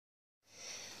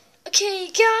Okay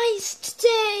guys,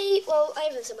 today, well, I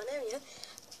haven't said my name yet.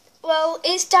 Well,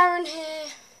 it's Darren here.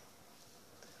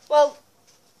 Well,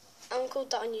 I'm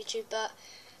called that on YouTube, but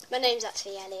my name's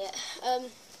actually Elliot. I'm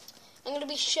going to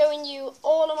be showing you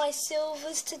all of my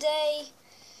silvers today.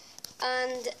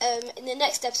 And in the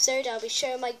next episode, I'll be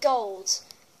showing my golds.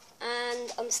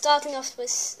 And I'm starting off with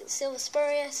Silver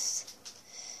Spurious.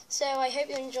 So I hope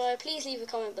you enjoy. Please leave a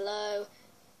comment below.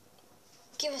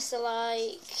 Give us a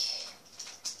like.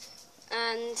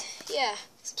 And yeah,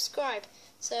 subscribe.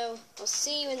 So I'll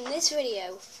see you in this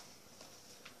video.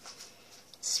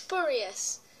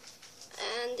 Spurious.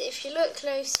 And if you look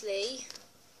closely,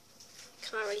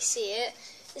 can't really see it.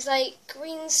 It's like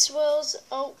green swirls.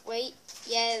 Oh wait,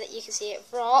 yeah, that you can see it.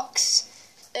 Rocks,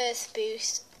 earth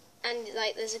boost, and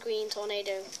like there's a green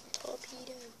torpedo.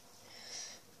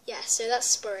 Yeah, so that's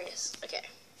Spurious. Okay,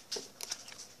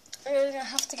 I'm gonna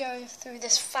have to go through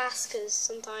this fast because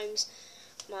sometimes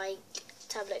my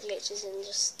tablet glitches and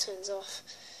just turns off.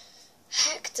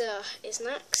 Hector is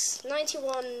next.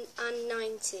 91 and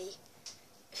 90.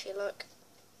 If you look.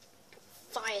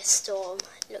 Firestorm.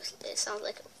 It sounds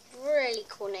like a really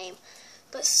cool name.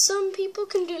 But some people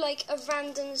can do like a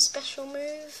random special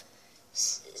move.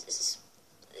 It's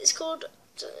called...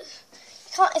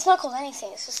 it's not called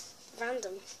anything, it's just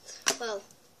random. Well,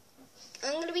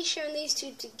 I'm going to be showing these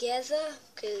two together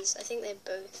because I think they're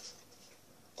both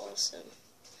awesome.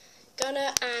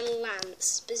 Gunner and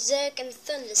Lance. Berserk and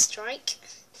Thunderstrike.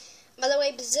 By the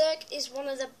way, Berserk is one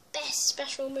of the best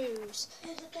special moves.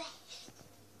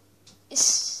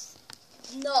 It's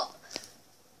not...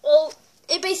 Well,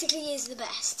 it basically is the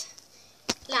best.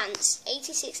 Lance,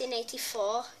 86 and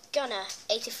 84. Gunner,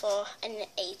 84 and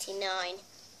 89.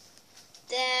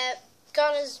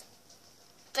 Gunner's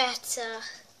better,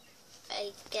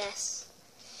 I guess.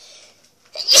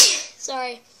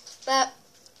 Sorry, but...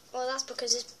 Well, that's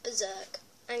because it's Berserk,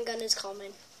 and Gunner's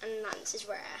common, and Lance is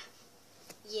rare.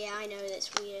 Yeah, I know,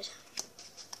 that's weird.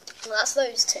 Well, that's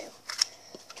those two.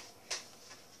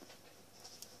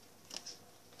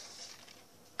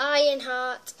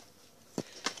 Ironheart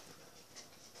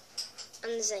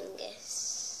and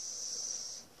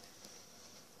Zengis.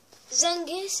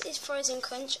 Zengis is Frozen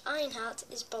Crunch, Ironheart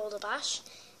is Boulder Bash.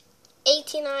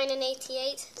 89 and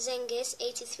 88, Zengis,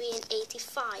 83 and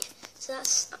 85. So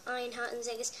that's Ironheart and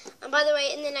Zengis. And by the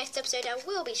way, in the next episode I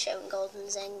will be showing Golden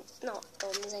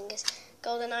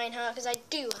Ironheart, because I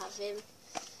do have him.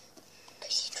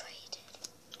 Because he traded.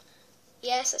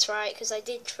 Yes, that's right, because I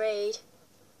did trade.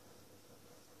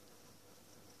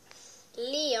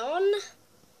 Leon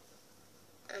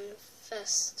and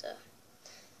Fester.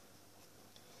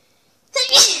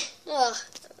 Oh,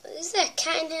 is there a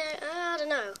cat in here? I don't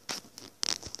know.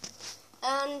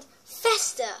 And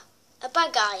Fester, a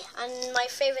bad guy, and my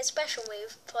favourite special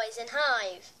move, Poison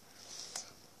Hive.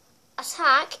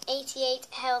 Attack 88,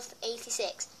 health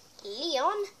 86.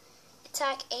 Leon,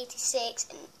 attack 86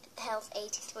 and health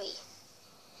 83.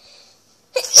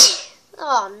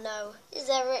 Oh no! Is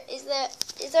there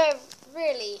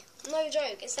really, no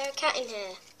joke? Is there a cat in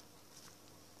here?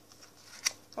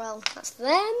 Well, that's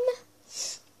them.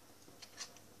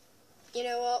 You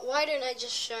know what? Why don't I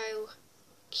just show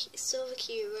Silver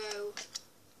Kuro,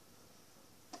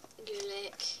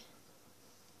 Gulick,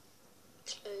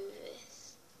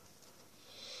 Clovis.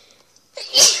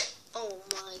 Oh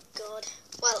my god.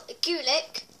 Well, a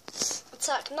Gulick,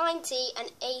 attack 90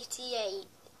 and 88,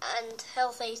 and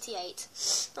health 88.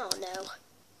 Oh no.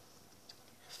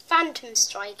 Phantom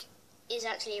Strike is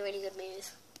actually a really good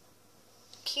move.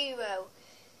 Kuro.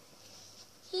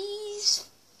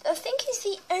 I think he's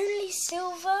the only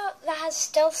silver that has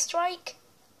Stealth Strike.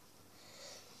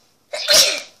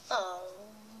 Oh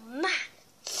man.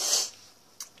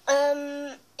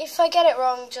 If I get it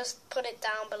wrong, just put it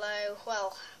down below.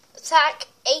 Well, attack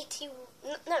 80.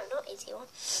 No, not 81.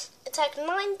 Attack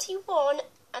 91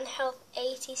 and health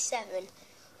 87.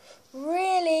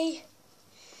 Really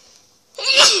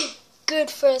good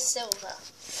for a silver.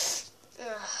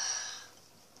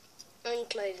 And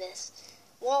Clovis.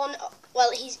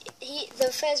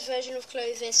 The first version of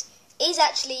Clovis is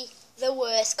actually the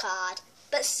worst card,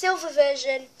 but silver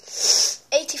version,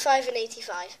 85 and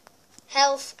 85,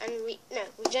 health and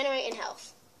regenerating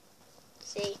health.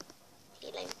 See,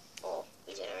 healing or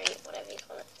regenerate, whatever you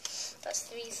call it. That's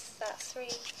three.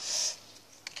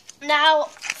 Now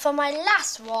for my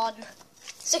last one,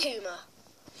 Sakuma.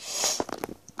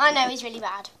 I know he's really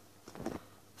bad.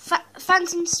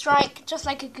 Phantom Strike, just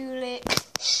like a Gulick.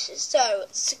 So,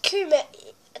 Sakuma,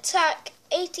 attack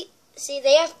 80... See,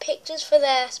 they have pictures for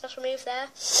their special move there.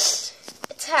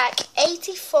 Attack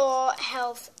 84,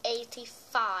 health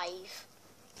 85.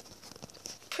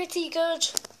 pretty good.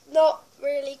 Not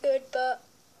really good, but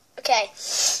okay.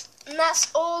 And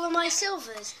that's all of my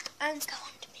silvers. And go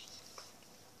on to me.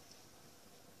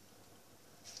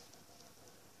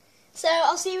 So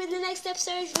I'll see you in the next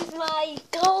episode with my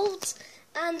golds,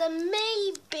 and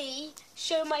maybe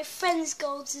show my friends'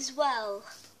 golds as well.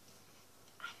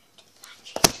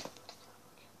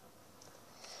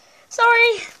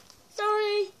 Sorry.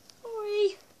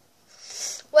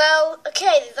 Well,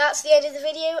 okay, that's the end of the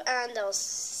video, and I'll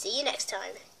see you next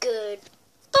time. Goodbye.